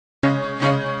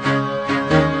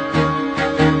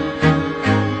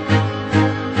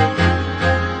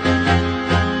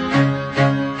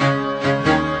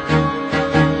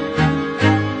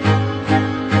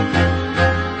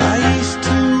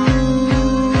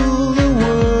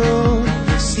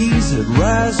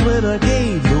when I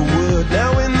gave the word.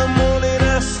 Now in the morning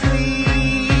I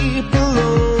sleep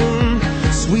alone,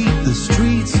 sweep the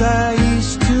streets I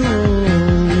used to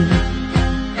own.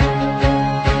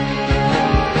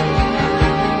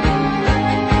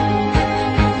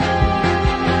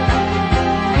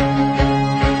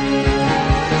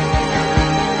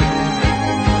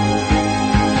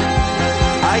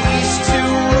 I used to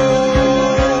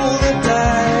roll the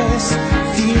dice,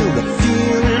 feel the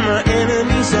fear in my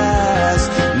enemy's eyes,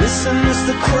 listen as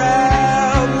the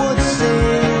crowd would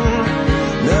sing.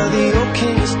 Now the old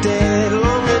king's dead,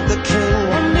 long live the king.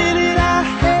 One minute I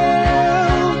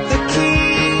held the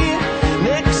key,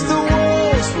 next the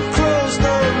walls were closed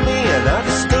on me, and I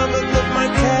discovered that my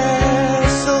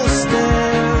castle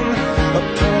stand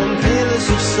upon pillars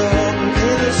of salt and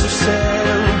pillars of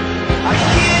sand. I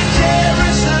hear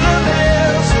Jerusalem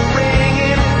bells are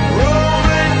ringing,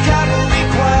 Roman cavalry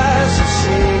choirs are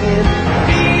singing.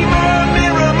 Mirror,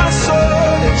 mirror, my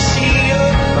sword and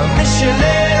shield, my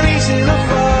missionaries in a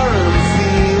foreign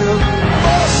field.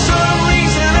 For some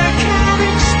reason I can't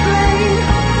explain,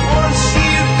 once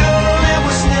you've gone it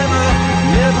was never,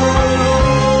 never an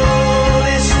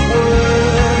honest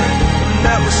word. And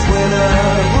that was when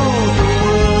I